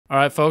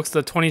Alright folks,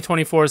 the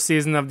 2024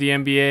 season of the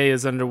NBA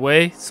is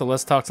underway, so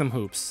let's talk some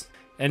hoops.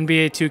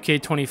 NBA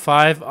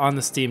 2K25 on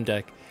the Steam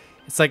Deck.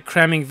 It's like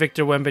cramming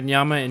Victor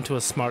Wembanyama into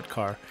a smart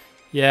car.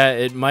 Yeah,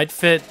 it might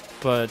fit,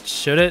 but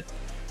should it?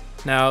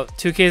 Now,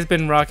 2K's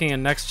been rocking a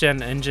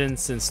next-gen engine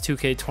since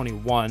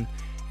 2K21,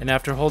 and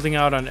after holding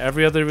out on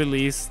every other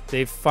release,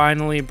 they've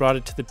finally brought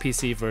it to the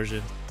PC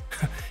version.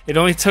 It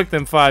only took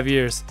them 5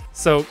 years.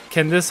 So,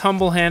 can this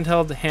humble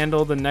handheld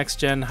handle the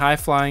next-gen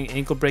high-flying,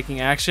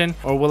 ankle-breaking action,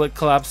 or will it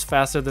collapse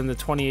faster than the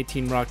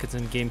 2018 Rockets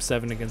in Game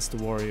 7 against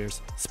the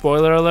Warriors?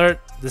 Spoiler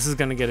alert, this is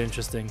gonna get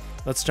interesting.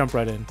 Let's jump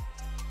right in.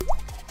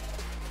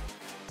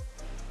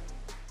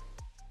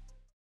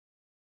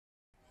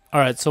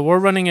 Alright, so we're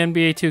running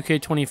NBA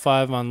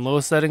 2K25 on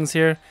low settings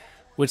here,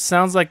 which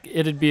sounds like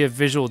it'd be a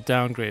visual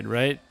downgrade,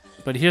 right?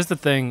 But here's the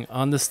thing,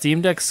 on the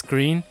Steam Deck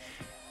screen,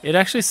 it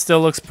actually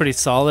still looks pretty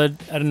solid.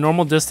 At a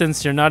normal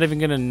distance, you're not even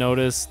going to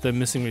notice the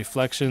missing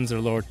reflections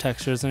or lower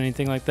textures or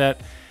anything like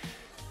that.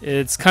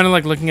 It's kind of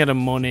like looking at a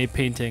Monet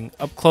painting.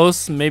 Up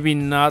close, maybe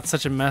not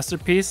such a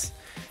masterpiece,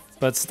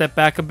 but step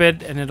back a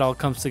bit and it all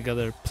comes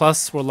together.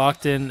 Plus, we're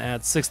locked in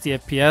at 60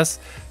 FPS,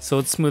 so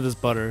it's smooth as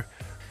butter.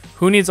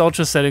 Who needs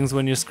ultra settings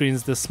when your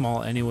screen's this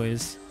small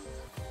anyways?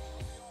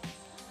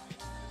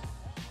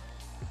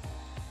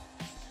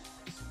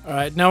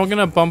 Alright, now we're going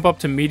to bump up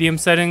to medium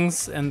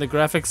settings, and the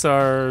graphics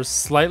are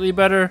slightly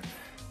better.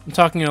 I'm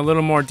talking a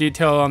little more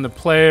detail on the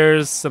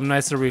players, some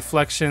nicer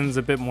reflections,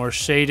 a bit more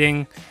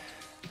shading.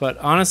 But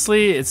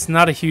honestly, it's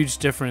not a huge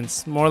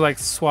difference, more like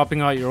swapping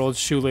out your old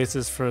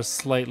shoelaces for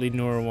slightly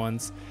newer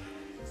ones.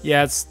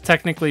 Yeah, it's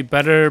technically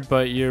better,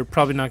 but you're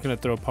probably not going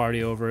to throw a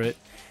party over it.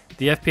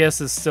 The FPS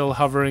is still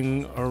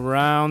hovering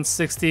around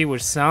 60,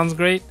 which sounds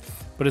great.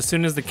 But as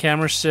soon as the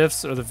camera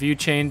shifts or the view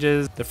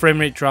changes, the frame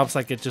rate drops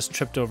like it just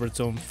tripped over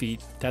its own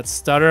feet. That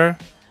stutter,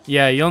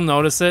 yeah, you'll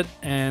notice it,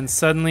 and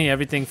suddenly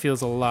everything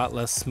feels a lot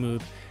less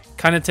smooth.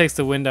 Kinda takes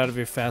the wind out of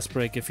your fast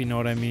break, if you know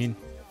what I mean.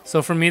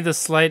 So for me, the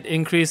slight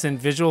increase in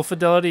visual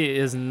fidelity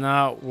is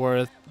not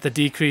worth the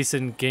decrease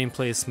in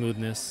gameplay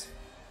smoothness.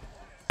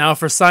 Now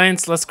for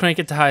science, let's crank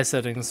it to high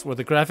settings, where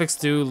the graphics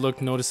do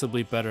look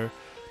noticeably better.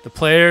 The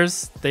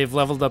players, they've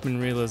leveled up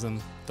in realism.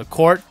 The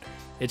court,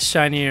 it's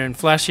shinier and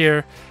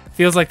flashier.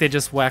 Feels like they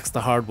just waxed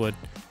the hardwood.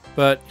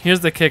 But here's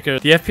the kicker,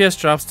 the FPS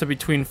drops to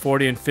between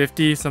 40 and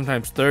 50,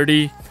 sometimes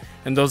 30,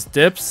 and those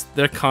dips,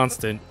 they're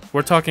constant.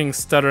 We're talking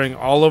stuttering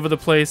all over the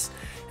place,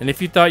 and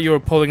if you thought you were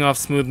pulling off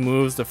smooth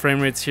moves, the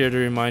frame rate's here to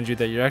remind you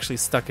that you're actually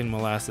stuck in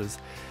molasses.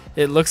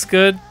 It looks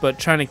good, but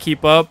trying to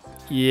keep up,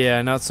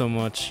 yeah, not so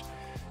much.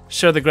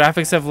 Sure, the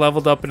graphics have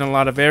leveled up in a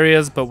lot of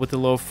areas, but with the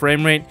low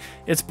frame rate,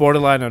 it's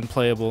borderline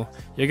unplayable.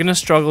 You're going to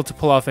struggle to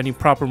pull off any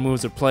proper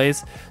moves or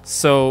plays,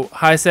 so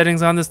high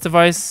settings on this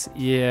device,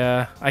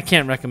 yeah, I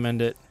can't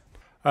recommend it.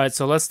 Alright,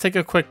 so let's take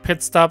a quick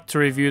pit stop to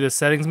review the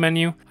settings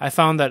menu. I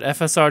found that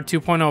FSR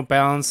 2.0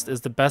 Balanced is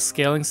the best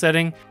scaling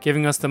setting,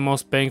 giving us the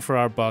most bang for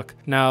our buck.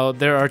 Now,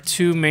 there are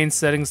two main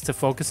settings to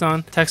focus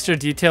on, texture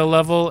detail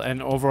level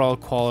and overall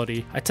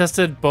quality. I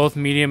tested both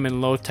medium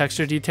and low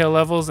texture detail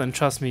levels, and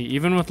trust me,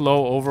 even with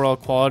low overall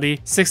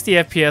quality, 60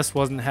 FPS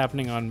wasn't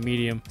happening on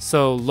medium.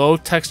 So low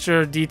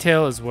texture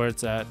detail is where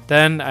it's at.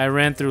 Then I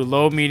ran through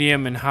low,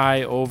 medium, and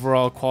high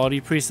overall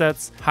quality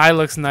presets. High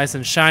looks nice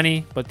and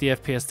shiny, but the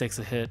FPS takes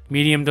a hit.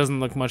 Medium doesn't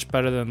look much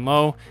better than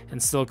low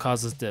and still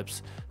causes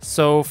dips.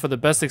 So for the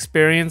best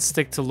experience,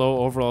 stick to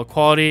low overall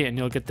quality and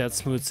you'll get that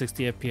smooth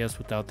 60 FPS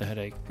without the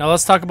headache. Now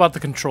let's talk about the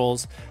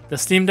controls. The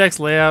Steam Deck's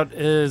layout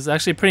is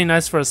actually pretty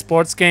nice for a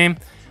sports game.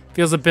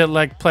 Feels a bit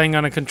like playing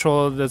on a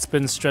controller that's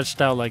been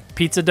stretched out like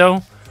pizza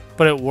dough,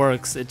 but it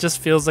works. It just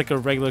feels like a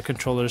regular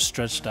controller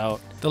stretched out.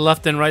 The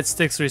left and right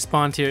sticks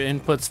respond to your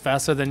inputs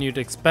faster than you'd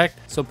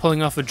expect, so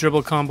pulling off a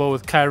dribble combo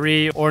with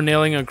Kyrie or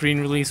nailing a green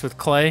release with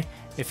Clay,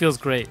 it feels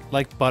great,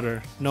 like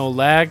butter. No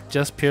lag,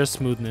 just pure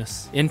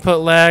smoothness.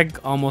 Input lag,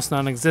 almost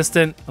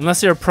non-existent.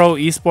 Unless you're a pro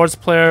esports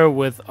player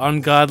with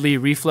ungodly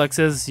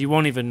reflexes, you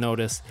won't even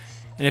notice.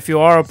 And if you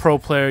are a pro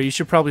player, you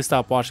should probably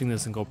stop watching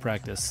this and go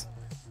practice.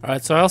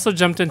 Alright, so I also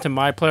jumped into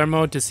MyPLAYER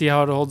mode to see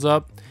how it holds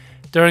up.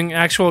 During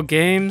actual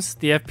games,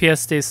 the FPS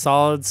stays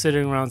solid,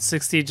 sitting around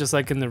 60 just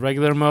like in the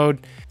regular mode,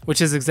 which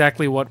is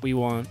exactly what we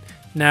want.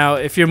 Now,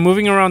 if you're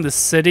moving around the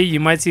city,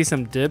 you might see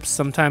some dips,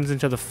 sometimes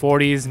into the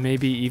 40s,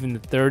 maybe even the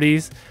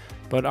 30s.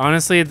 But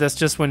honestly, that's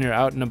just when you're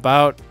out and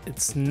about.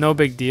 It's no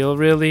big deal,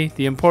 really.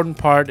 The important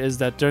part is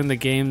that during the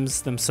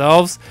games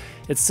themselves,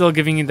 it's still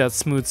giving you that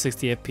smooth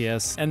 60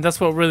 FPS. And that's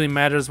what really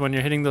matters when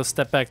you're hitting those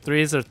step-back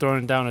threes or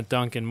throwing down a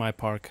dunk in my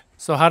park.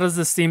 So how does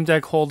the Steam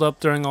Deck hold up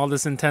during all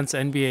this intense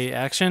NBA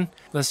action?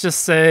 Let's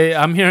just say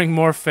I'm hearing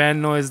more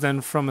fan noise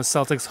than from a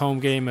Celtics home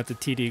game at the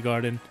TD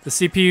Garden. The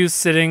CPU's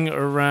sitting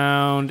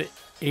around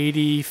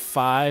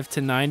 85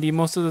 to 90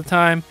 most of the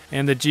time,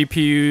 and the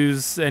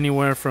GPU's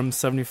anywhere from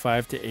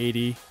 75 to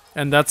 80.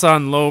 And that's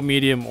on low,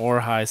 medium,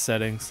 or high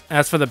settings.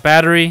 As for the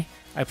battery,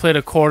 I played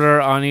a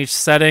quarter on each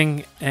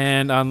setting,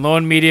 and on low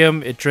and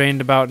medium it drained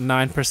about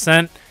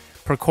 9%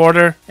 per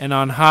quarter, and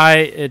on high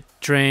it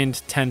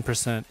drained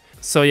 10%.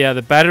 So yeah,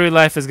 the battery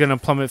life is going to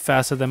plummet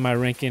faster than my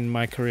ranking in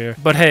my career.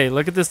 But hey,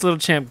 look at this little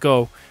champ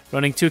go.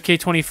 Running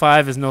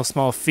 2K25 is no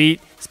small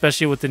feat,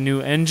 especially with the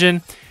new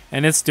engine,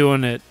 and it's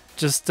doing it.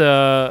 Just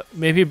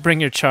maybe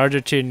bring your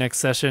charger to your next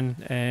session,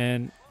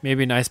 and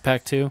maybe an ice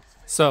pack too.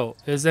 So,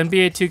 is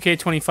NBA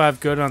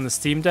 2K25 good on the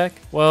Steam Deck?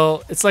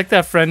 Well, it's like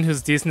that friend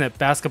who's decent at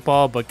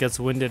basketball but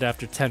gets winded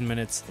after 10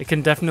 minutes. It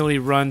can definitely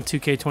run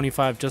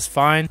 2K25 just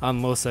fine,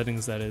 on low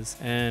settings that is.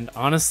 And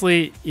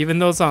honestly, even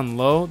though it's on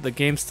low, the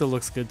game still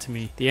looks good to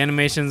me. The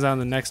animations on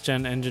the next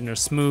gen engine are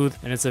smooth,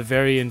 and it's a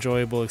very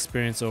enjoyable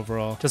experience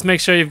overall. Just make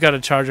sure you've got a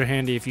charger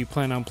handy if you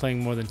plan on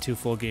playing more than 2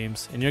 full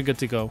games, and you're good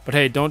to go. But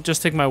hey, don't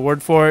just take my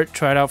word for it,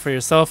 try it out for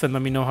yourself and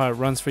let me know how it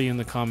runs for you in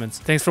the comments.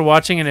 Thanks for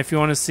watching, and if you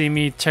want to see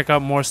me check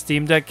out more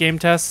Steam Deck game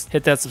tests,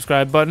 hit that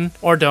subscribe button,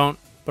 or don't,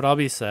 but I'll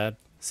be sad.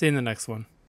 See you in the next one.